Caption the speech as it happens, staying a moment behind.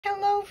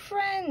Hello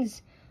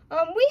friends! We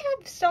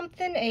have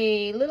something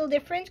a little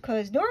different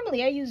because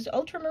normally I use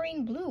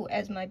ultramarine blue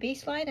as my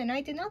baseline and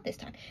I did not this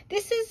time.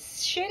 This is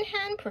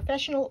Shinhan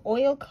Professional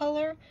Oil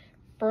Color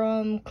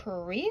from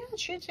Korea. It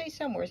should say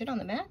somewhere. Is it on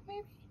the map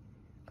maybe?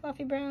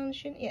 Coffee brown,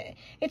 yeah.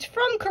 It's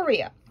from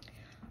Korea.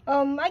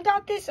 I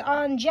got this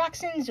on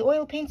Jackson's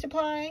Oil Paint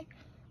Supply.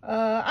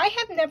 I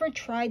have never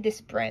tried this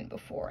brand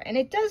before, and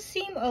it does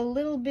seem a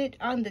little bit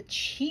on the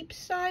cheap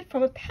side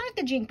from a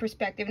packaging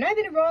perspective, and I've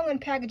been wrong on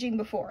packaging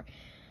before.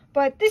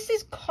 But this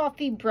is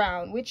coffee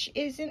brown, which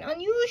is an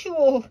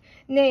unusual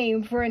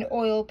name for an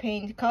oil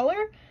paint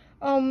color.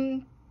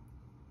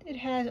 It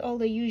has all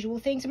the usual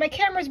things. My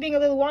camera's being a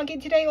little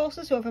wonky today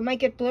also, so if it might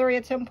get blurry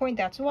at some point,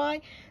 that's why.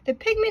 The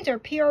pigments are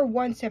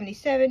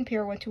PR177,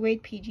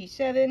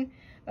 PR128,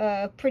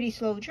 PG7, pretty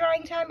slow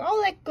drying time.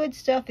 All that good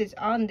stuff is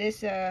on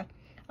this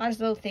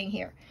little thing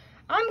here.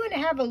 I'm going to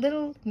have a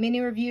little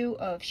mini review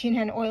of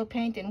Shinhan oil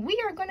paint, and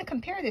we are going to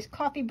compare this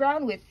coffee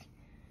brown with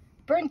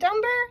burnt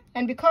umber,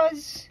 and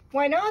because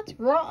why not,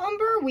 raw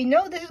umber. We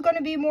know this is going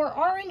to be more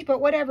orange, but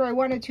whatever, I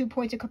wanted 2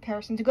 points of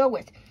comparison to go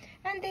with,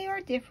 and they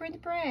are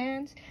different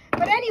brands.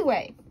 But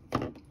anyway,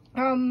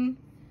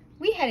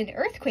 we had an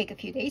earthquake a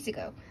few days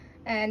ago,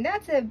 and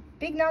that's a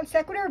big non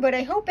sequitur, but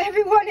I hope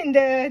everyone in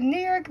the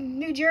New York,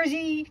 New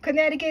Jersey,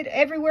 Connecticut,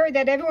 everywhere,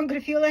 that everyone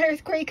could feel that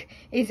earthquake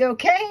is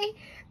okay.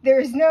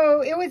 There's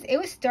no, it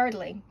was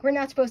startling. We're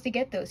not supposed to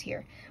get those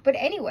here. But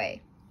anyway,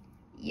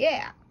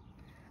 yeah.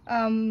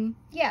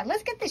 Yeah,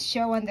 let's get this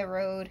show on the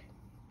road.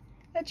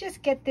 Let's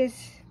just get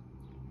this.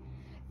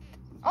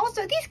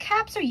 Also, these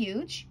caps are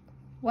huge.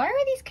 Why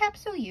are these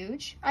caps so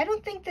huge? I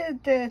don't think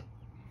the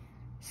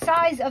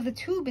size of the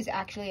tube is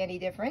actually any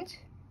different.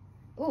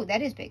 Oh,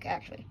 that is big,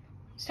 actually.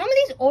 Some of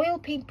these oil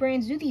paint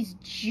brands do these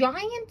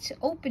giant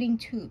opening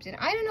tubes, and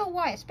I don't know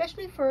why,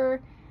 especially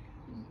for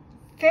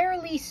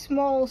fairly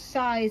small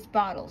sized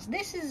bottles.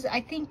 This is,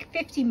 I think,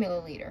 50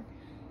 milliliter.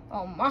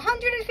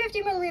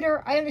 150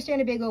 milliliter, I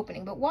understand a big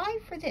opening, but why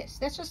for this?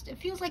 That's just, it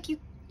feels like you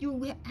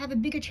have a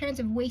bigger chance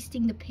of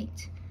wasting the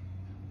paint.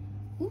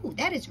 Ooh,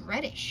 that is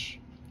reddish.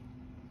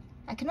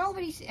 I can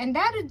already see, and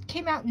that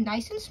came out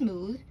nice and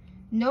smooth.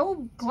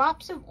 No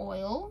glops of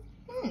oil.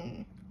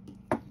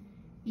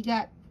 You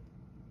got,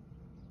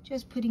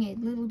 just putting a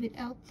little bit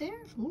out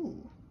there.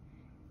 Ooh.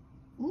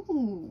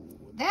 Ooh,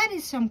 that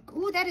is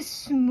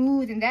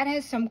smooth, and that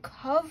has some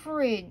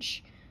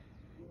coverage.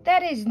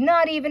 That is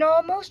not even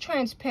almost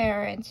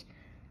transparent.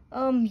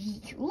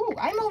 Ooh,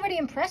 I'm already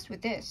impressed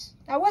with this.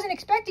 I wasn't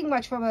expecting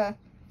much from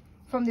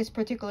this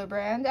particular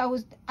brand.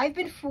 I've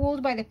been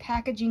fooled by the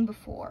packaging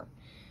before.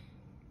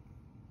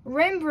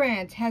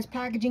 Rembrandt has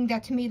packaging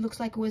that to me looks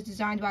like it was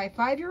designed by a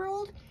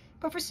 5-year-old,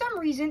 but for some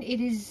reason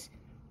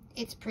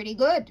it's pretty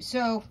good.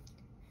 So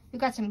we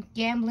got some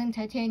Gamblin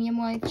titanium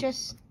white,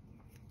 just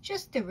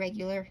the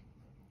regular.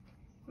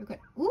 We're good.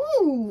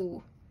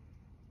 Ooh,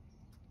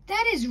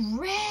 that is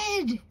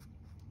red.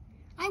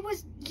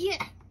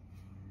 Yeah,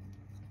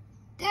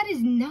 that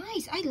is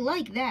nice. I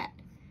like that.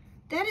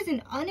 That is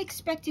an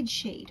unexpected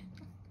shade.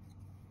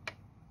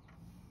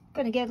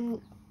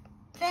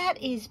 That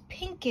is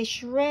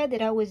pinkish red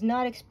that I was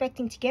not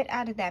expecting to get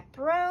out of that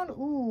brown.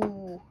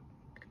 Ooh,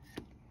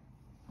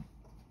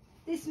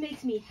 this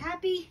makes me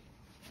happy.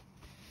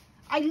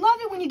 I love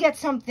it when you get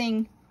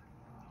something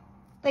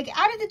like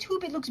out of the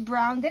tube it looks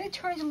brown, then it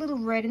turns a little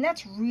red, and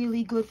that's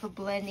really good for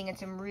blending and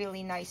some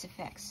really nice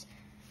effects.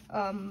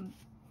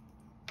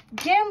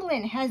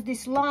 Gamblin has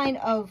this line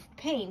of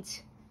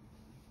paint.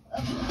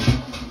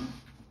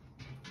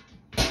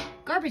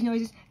 Garbage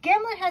noises.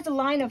 Gamblin has a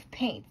line of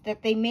paint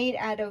that they made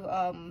out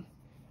of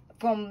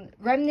from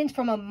remnants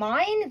from a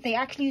mine. They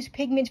actually use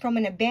pigments from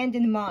an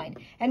abandoned mine,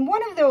 and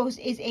one of those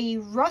is a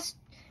rust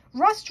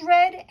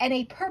red and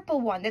a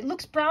purple one that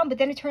looks brown but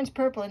then it turns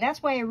purple, and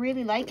that's why I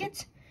really like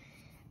it.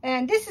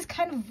 And this is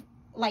kind of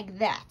like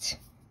that.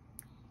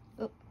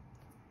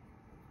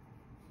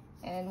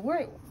 And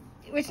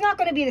it's not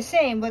going to be the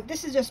same, but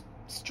this is just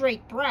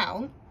straight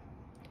brown.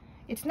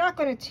 It's not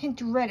going to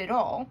tint red at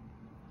all.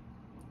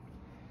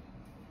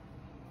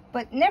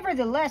 But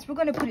nevertheless, we're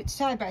going to put it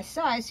side by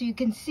side so you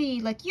can see,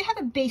 like, you have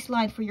a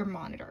baseline for your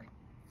monitor.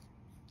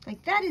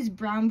 Like, that is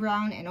brown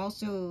and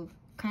also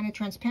kind of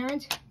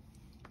transparent.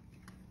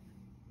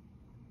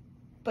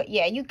 But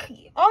yeah, you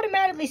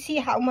automatically see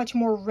how much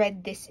more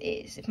red this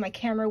is if my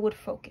camera would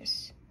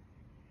focus.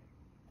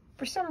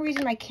 For some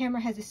reason, my camera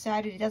has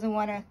decided it doesn't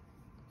want to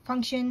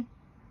function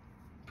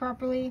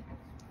properly,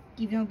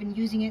 even though I've been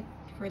using it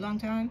for a long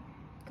time.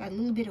 Got a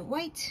little bit of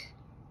white,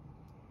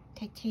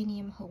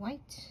 titanium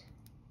white.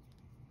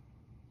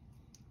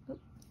 Oh.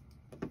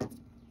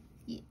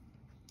 Yeah.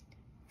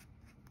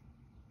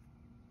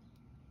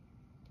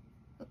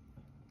 Oh.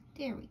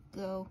 There we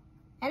go.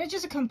 And it's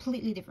just a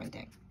completely different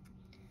thing.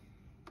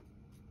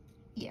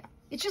 Yeah,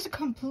 it's just a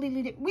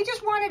completely different. We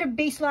just wanted a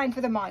baseline for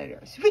the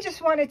monitors. We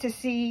just wanted to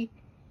see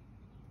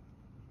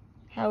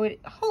how it.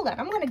 Hold on,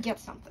 I'm gonna get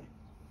something.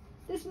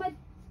 This might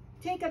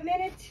take a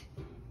minute,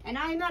 and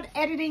I'm not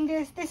editing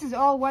this. This is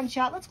all one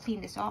shot. Let's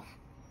clean this off.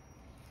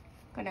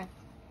 Gonna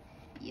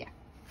Yeah.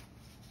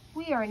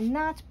 We are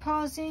not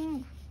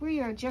pausing. We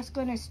are just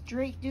gonna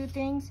straight do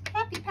things.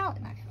 Happy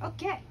palette knife.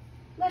 Okay.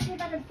 Let's see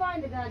if I can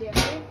find the goddamn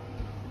thing.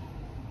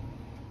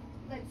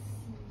 Let's see.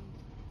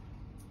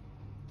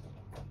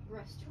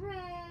 Rust red.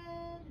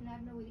 And I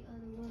don't know what the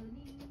other one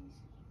is.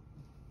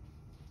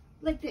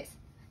 Like this.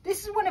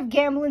 This is one of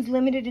Gamblin's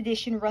limited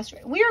edition Rust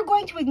red. We are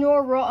going to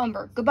ignore raw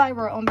umber. Goodbye,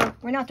 raw umber.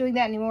 We're not doing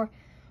that anymore.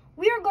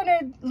 We are going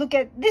to look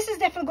at, this is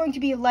definitely going to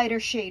be a lighter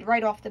shade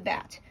right off the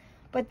bat.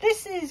 But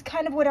this is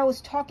kind of what I was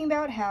talking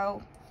about,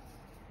 how,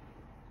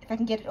 if I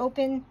can get it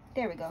open,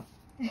 there we go.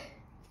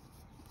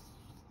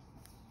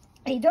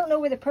 I don't know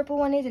where the purple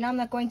one is, and I'm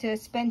not going to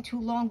spend too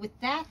long with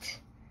that,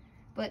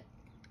 but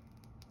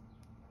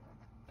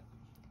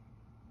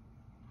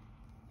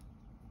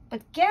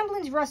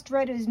Gamblin's Rust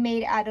Red is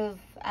made out of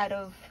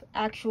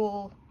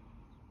actual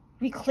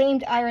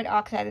reclaimed iron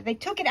oxide. They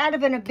took it out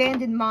of an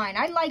abandoned mine.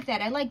 I like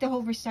that. I like the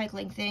whole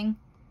recycling thing.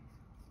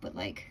 But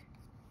like,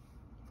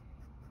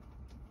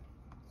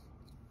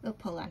 oh,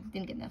 hold on,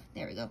 didn't get enough.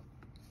 There we go.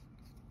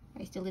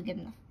 I still didn't get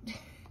enough.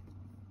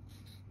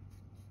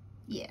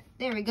 Yeah,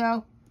 there we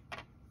go.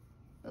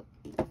 Oh,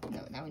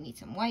 no, now we need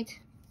some white.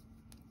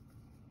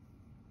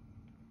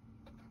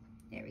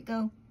 There we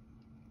go.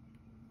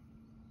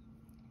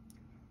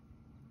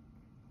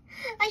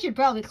 I should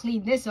probably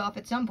clean this off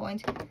at some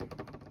point.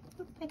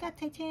 I got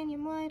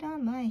titanium white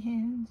on my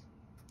hands.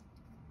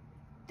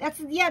 That's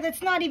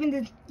not even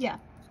the, yeah.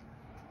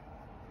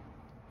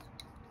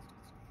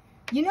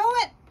 You know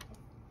what?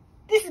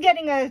 This is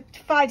getting a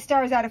 5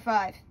 stars out of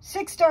 5.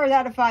 6 stars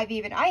out of 5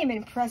 even. I am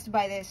impressed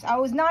by this. I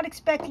was not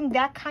expecting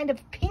that kind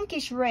of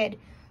pinkish red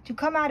to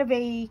come out of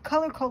a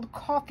color called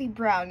coffee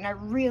brown, and I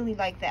really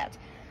like that.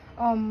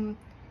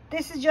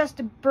 This is just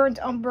a burnt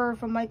umber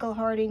from Michael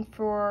Harding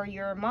for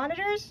your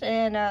monitors,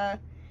 and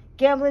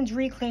Gamblin's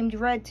reclaimed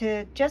red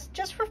to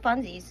just for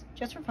funsies,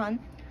 just for fun.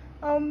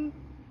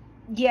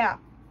 Yeah,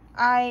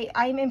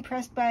 I'm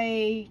impressed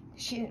by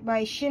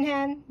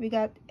Shinhan. We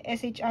got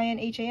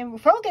Shinhan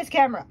focus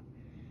camera,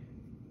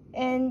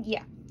 and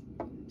yeah.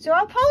 So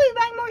I'll probably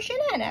buy more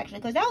Shinhan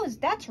actually, because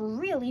that's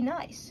really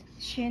nice.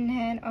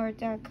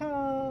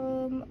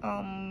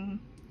 Shinhanart.com.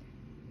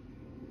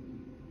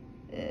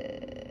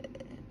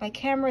 My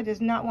camera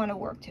does not want to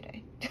work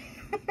today.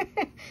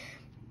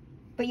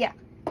 But yeah,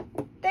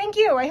 thank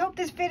you. I hope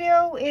this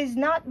video is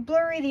not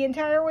blurry the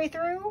entire way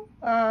through.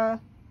 5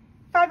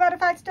 out of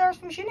 5 stars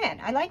from Shinhan.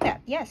 I like that,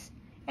 yes.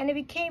 And it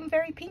became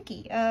very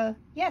pinky.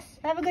 Yes,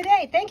 have a good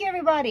day. Thank you,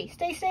 everybody.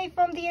 Stay safe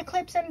from the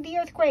eclipse and the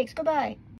earthquakes. Goodbye.